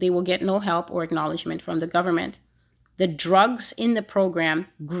live, they will get no help or acknowledgement from the government. The drugs in the program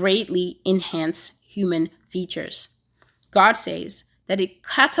greatly enhance human features. God says that it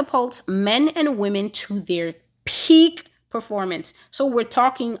catapults men and women to their peak performance. So we're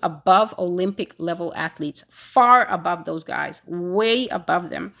talking above Olympic level athletes, far above those guys, way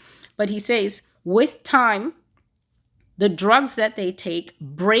above them. But he says, with time, the drugs that they take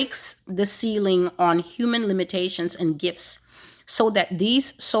breaks the ceiling on human limitations and gifts, so that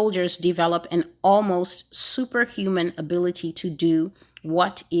these soldiers develop an almost superhuman ability to do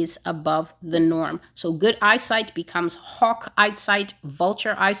what is above the norm. So good eyesight becomes hawk eyesight,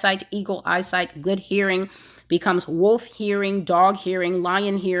 vulture eyesight, eagle eyesight. Good hearing becomes wolf hearing, dog hearing,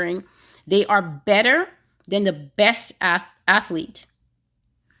 lion hearing. They are better than the best athlete,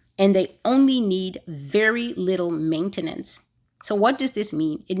 and they only need very little maintenance. So what does this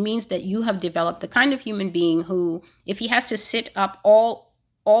mean? It means that you have developed the kind of human being who, if he has to sit up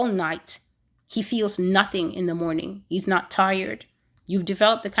all night, he feels nothing in the morning. He's not tired. You've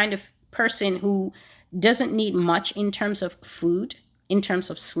developed the kind of person who doesn't need much in terms of food, in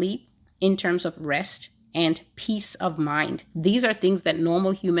terms of sleep, in terms of rest, and peace of mind. These are things that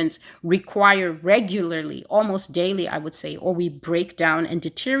normal humans require regularly, almost daily, I would say, or we break down and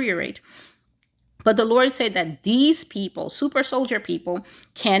deteriorate. But the Lord said that these people, super soldier people,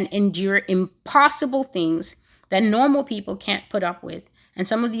 can endure impossible things that normal people can't put up with. And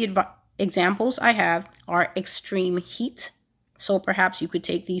some of the examples I have are extreme heat. So perhaps you could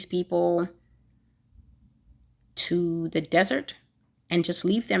take these people to the desert and just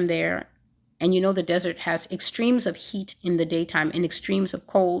leave them there. And you know the desert has extremes of heat in the daytime and extremes of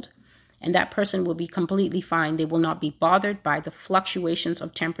cold. And that person will be completely fine. They will not be bothered by the fluctuations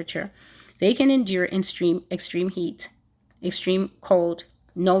of temperature. They can endure extreme heat, extreme cold,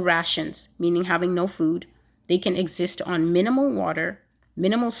 no rations, meaning having no food. They can exist on minimal water,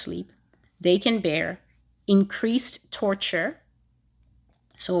 minimal sleep. They can bear increased torture.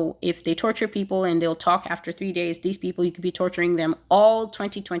 So if they torture people and they'll talk after 3 days, these people, you could be torturing them all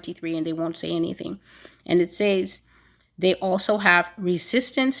 2023 and they won't say anything. And it says they also have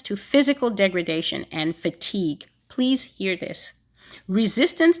resistance to physical degradation and fatigue. Please hear this.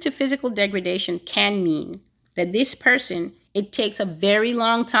 Resistance to physical degradation can mean that this person, it takes a very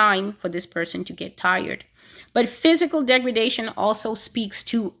long time for this person to get tired. But physical degradation also speaks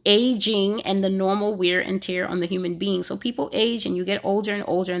to aging and the normal wear and tear on the human being. So people age and you get older and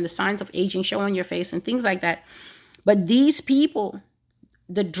older and the signs of aging show on your face and things like that. But these people,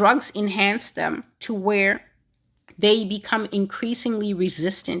 the drugs enhance them to where They become increasingly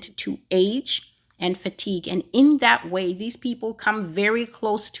resistant to age and fatigue. And in that way, these people come very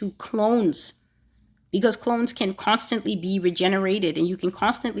close to clones, because clones can constantly be regenerated, and you can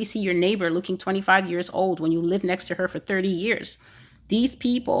constantly see your neighbor looking 25 years old when you live next to her for 30 years. These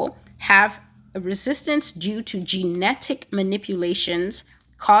people have a resistance due to genetic manipulations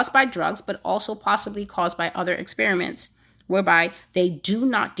caused by drugs, but also possibly caused by other experiments, whereby they do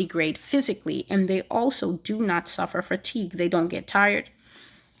not degrade physically, and they also do not suffer fatigue. They don't get tired.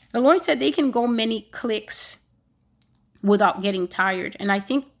 The Lord said they can go many clicks without getting tired. And I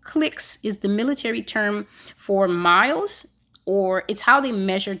think clicks is the military term for miles, or it's how they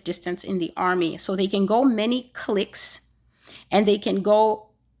measure distance in the army. So they can go many clicks, and they can go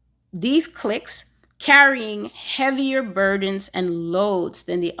these clicks carrying heavier burdens and loads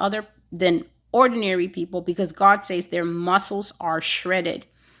than ordinary people, because God says their muscles are shredded.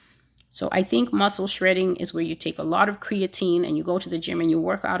 So I think muscle shredding is where you take a lot of creatine and you go to the gym and you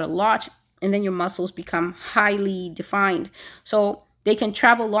work out a lot, and then your muscles become highly defined. So they can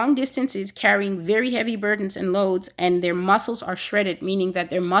travel long distances carrying very heavy burdens and loads, and their muscles are shredded, meaning that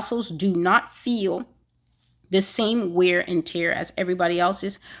their muscles do not feel the same wear and tear as everybody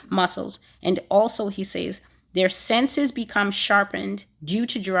else's muscles. And also, he says, their senses become sharpened due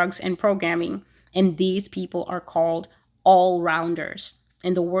to drugs and programming, and these people are called all-rounders.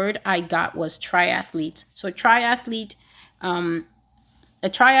 And the word I got was triathletes. So a triathlete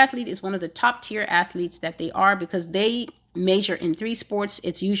is one of the top tier athletes that they are, because they measure in 3 sports.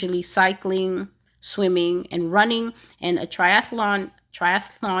 It's usually cycling, swimming, and running. And a triathlon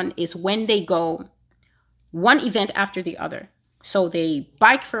is when they go one event after the other. So they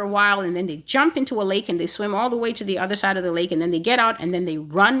bike for a while, and then they jump into a lake and they swim all the way to the other side of the lake, and then they get out and then they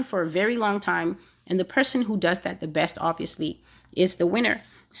run for a very long time. And the person who does that the best, obviously, is the winner.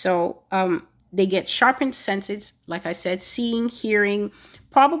 So they get sharpened senses, like I said, seeing, hearing,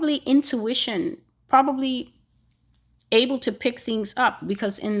 probably intuition, probably able to pick things up,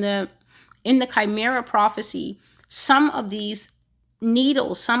 because in the Chimera prophecy, some of these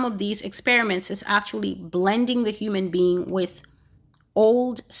needles, some of these experiments is actually blending the human being with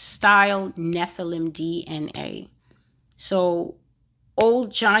old style Nephilim DNA. So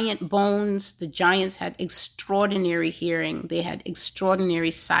old giant bones, the giants had extraordinary hearing. They had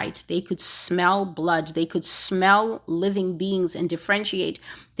extraordinary sight. They could smell blood. They could smell living beings and differentiate,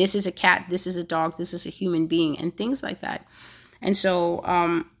 this is a cat, this is a dog, this is a human being, and things like that. And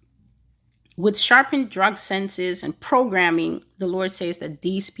so with sharpened drug senses and programming, the Lord says that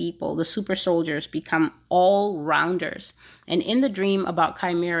these people, the super soldiers, become all-rounders. And in the dream about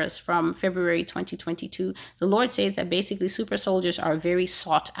chimeras from February 2022, the Lord says that basically super soldiers are a very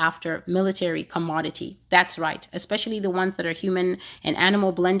sought-after military commodity. That's right, especially the ones that are human and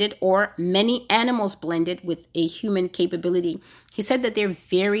animal blended, or many animals blended with a human capability. He said that they're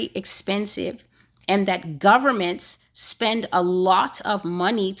very expensive, and that governments spend a lot of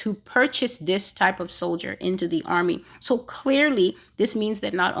money to purchase this type of soldier into the army. So clearly, this means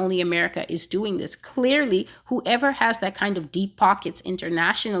that not only America is doing this. Clearly, whoever has that kind of deep pockets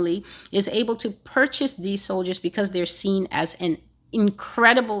internationally is able to purchase these soldiers, because they're seen as an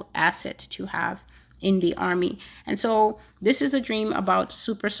incredible asset to have in the army. And so this is a dream about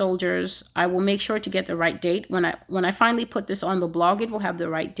super soldiers. I will make sure to get the right date. When I finally put this on the blog, it will have the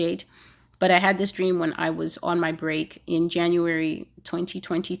right date. But I had this dream when I was on my break in January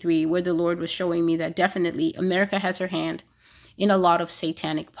 2023, where the Lord was showing me that definitely America has her hand in a lot of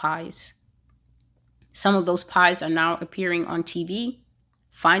satanic pies. Some of those pies are now appearing on TV.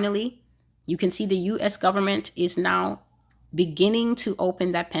 Finally, you can see the U.S. government is now beginning to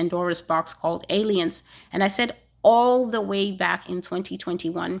open that Pandora's box called aliens. And I said all the way back in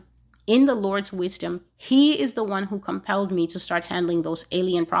 2021, in the Lord's wisdom, he is the one who compelled me to start handling those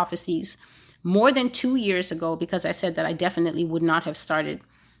alien prophecies more than 2 years ago, because I said that I definitely would not have started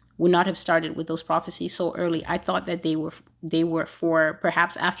with those prophecies so early. I thought that they were for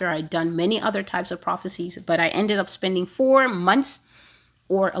perhaps after I'd done many other types of prophecies, but I ended up spending 4 months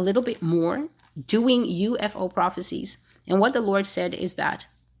or a little bit more doing UFO prophecies. And what the Lord said is that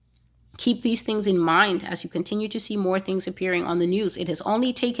keep these things in mind as you continue to see more things appearing on the news. It has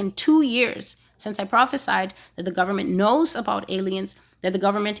only taken 2 years since I prophesied that the government knows about aliens, that the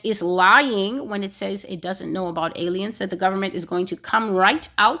government is lying when it says it doesn't know about aliens, that the government is going to come right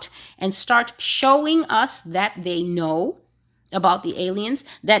out and start showing us that they know about the aliens,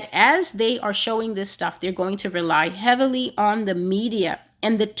 that as they are showing this stuff, they're going to rely heavily on the media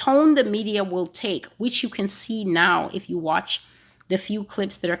and the tone the media will take, which you can see now if you watch the few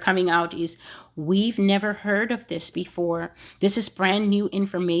clips that are coming out is, we've never heard of this before. This is brand new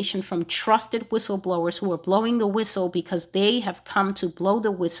information from trusted whistleblowers who are blowing the whistle because they have come to blow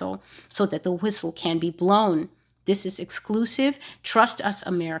the whistle so that the whistle can be blown. This is exclusive. Trust us,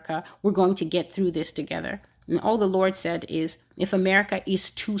 America. We're going to get through this together. And all the Lord said is, if America is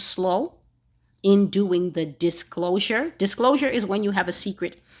too slow in doing the disclosure is when you have a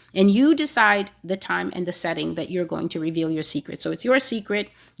secret and you decide the time and the setting that you're going to reveal your secret. So it's your secret.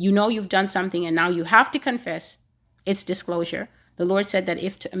 You know you've done something and now you have to confess. It's disclosure. The Lord said that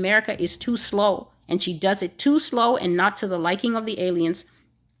if America is too slow and she does it too slow and not to the liking of the aliens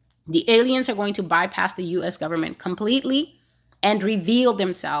are going to bypass the U.S. government completely and reveal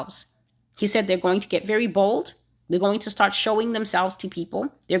themselves. He said they're going to get very bold. They're going to start showing themselves to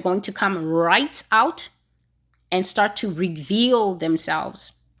people. They're going to come right out and start to reveal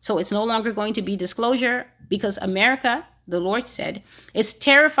themselves. So it's no longer going to be disclosure because America, the Lord said, is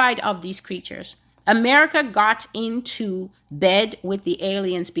terrified of these creatures. America got into bed with the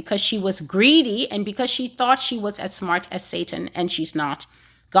aliens because she was greedy and because she thought she was as smart as Satan, and she's not.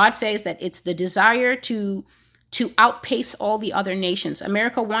 God says that it's the desire to outpace all the other nations.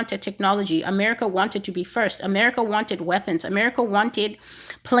 America wanted technology. America wanted to be first. America wanted weapons. America wanted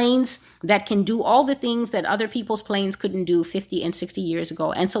planes that can do all the things that other people's planes couldn't do 50 and 60 years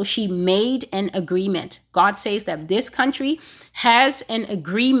ago. And so she made an agreement. God says that this country has an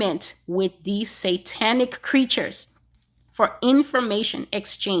agreement with these satanic creatures for information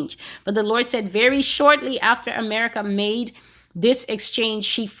exchange. But the Lord said very shortly after America made this exchange,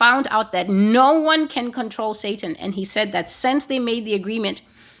 she found out that no one can control Satan. And he said that since they made the agreement,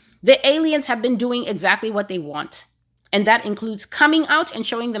 the aliens have been doing exactly what they want. And that includes coming out and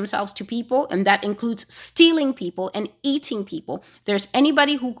showing themselves to people. And that includes stealing people and eating people. If there's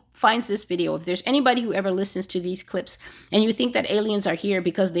anybody who finds this video, if there's anybody who ever listens to these clips, and you think that aliens are here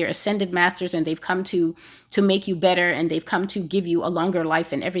because they're ascended masters and they've come to make you better and they've come to give you a longer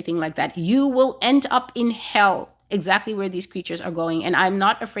life and everything like that, you will end up in hell. Exactly where these creatures are going. And I'm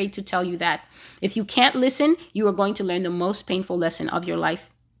not afraid to tell you that. If you can't listen, you are going to learn the most painful lesson of your life.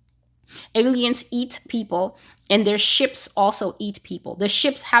 Aliens eat people, and their ships also eat people. The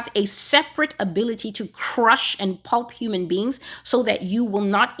ships have a separate ability to crush and pulp human beings so that you will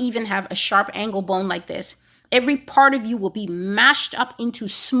not even have a sharp angle bone like this. Every part of you will be mashed up into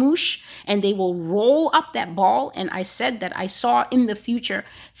smoosh, and they will roll up that ball. And I said that I saw in the future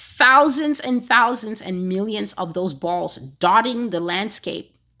thousands and thousands and millions of those balls dotting the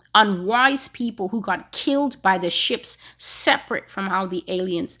landscape. Unwise people who got killed by the ships, separate from how the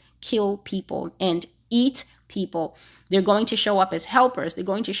aliens kill people and eat people. They're going to show up as helpers. They're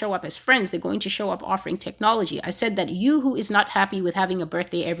going to show up as friends. They're going to show up offering technology. I said that you who is not happy with having a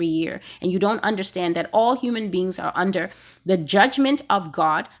birthday every year and you don't understand that all human beings are under the judgment of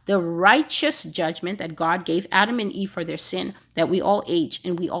God, the righteous judgment that God gave Adam and Eve for their sin, that we all age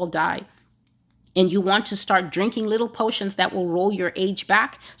and we all die. And you want to start drinking little potions that will roll your age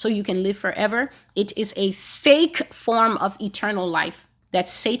back so you can live forever. It is a fake form of eternal life that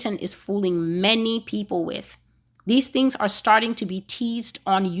Satan is fooling many people with. These things are starting to be teased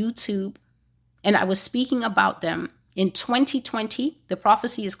on YouTube, and I was speaking about them in 2020. The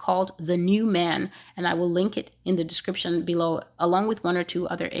prophecy is called The New Man, and I will link it in the description below, along with one or two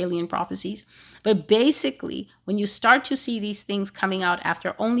other alien prophecies. But basically, when you start to see these things coming out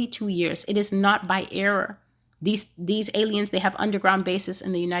after only 2 years, it is not by error. These aliens, they have underground bases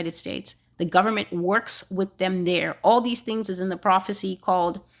in the United States. The government works with them there. All these things is in the prophecy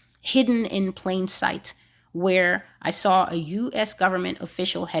called Hidden in Plain Sight, where I saw a U.S. government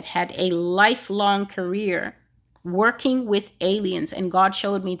official had a lifelong career working with aliens. And God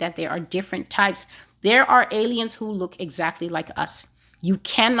showed me that there are different types. There are aliens who look exactly like us. You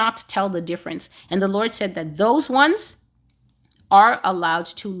cannot tell the difference. And the Lord said that those ones are allowed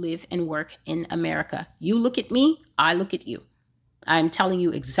to live and work in America. You look at me, I look at you. I'm telling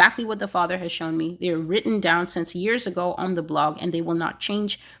you exactly what the Father has shown me. They're written down since years ago on the blog, and they will not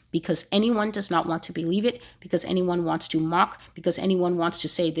change because anyone does not want to believe it, because anyone wants to mock, because anyone wants to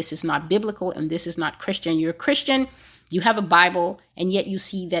say this is not biblical and this is not Christian. You're a Christian, you have a Bible, and yet you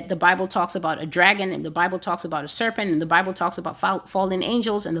see that the Bible talks about a dragon, and the Bible talks about a serpent, and the Bible talks about fallen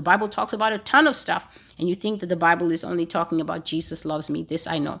angels, and the Bible talks about a ton of stuff. And you think that the Bible is only talking about Jesus loves me. This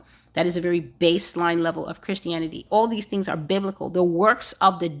I know. That is a very baseline level of Christianity. All these things are biblical. The works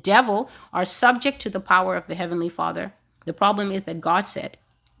of the devil are subject to the power of the Heavenly Father. The problem is that God said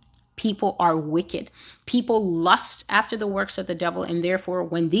people are wicked. People lust after the works of the devil. And therefore,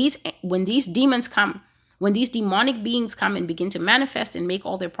 when these demons come, When these demonic beings come and begin to manifest and make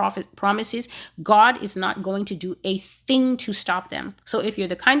all their promises, God is not going to do a thing to stop them. So if you're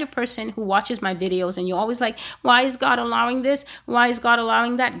the kind of person who watches my videos and you're always like, why is God allowing this? Why is God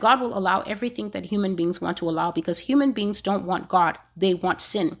allowing that? God will allow everything that human beings want to allow, because human beings don't want God. They want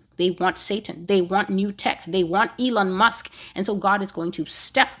sin. They want Satan. They want new tech. They want Elon Musk. And so God is going to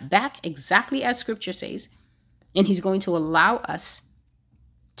step back exactly as scripture says. And he's going to allow us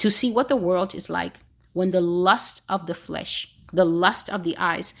to see what the world is like when the lust of the flesh, the lust of the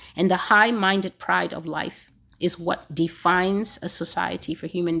eyes, and the high-minded pride of life is what defines a society for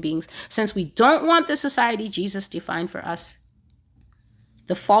human beings. Since we don't want the society Jesus defined for us,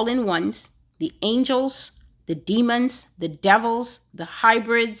 the fallen ones, the angels, the demons, the devils, the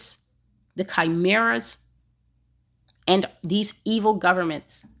hybrids, the chimeras, and these evil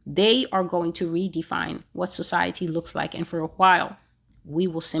governments, they are going to redefine what society looks like. And for a while, we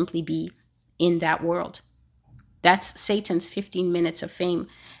will simply be in that world. That's Satan's 15 minutes of fame.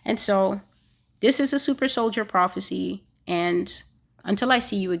 And so this is a super soldier prophecy. And until I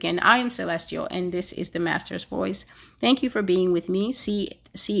see you again, I am Celestial, and this is the Master's Voice. Thank you for being with me. See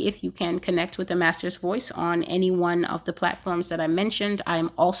if you can connect with the Master's Voice on any one of the platforms that I mentioned.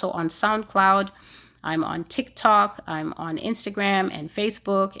 I'm also on SoundCloud. I'm on TikTok, I'm on Instagram and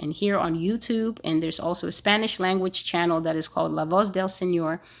Facebook, and here on YouTube. And there's also a Spanish language channel that is called La Voz del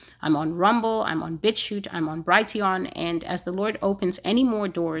Señor. I'm on Rumble, I'm on BitChute, I'm on Brighteon. And as the Lord opens any more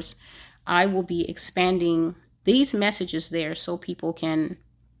doors, I will be expanding these messages there so people can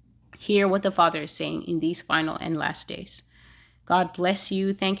hear what the Father is saying in these final and last days. God bless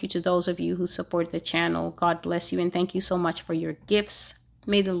you. Thank you to those of you who support the channel. God bless you, and thank you so much for your gifts.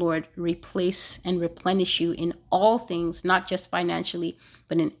 May the Lord replace and replenish you in all things, not just financially,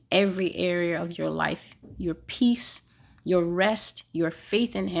 but in every area of your life. Your peace, your rest, your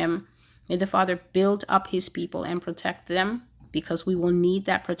faith in him. May the Father build up his people and protect them, because we will need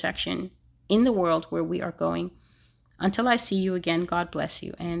that protection in the world where we are going. Until I see you again, God bless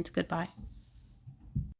you and goodbye.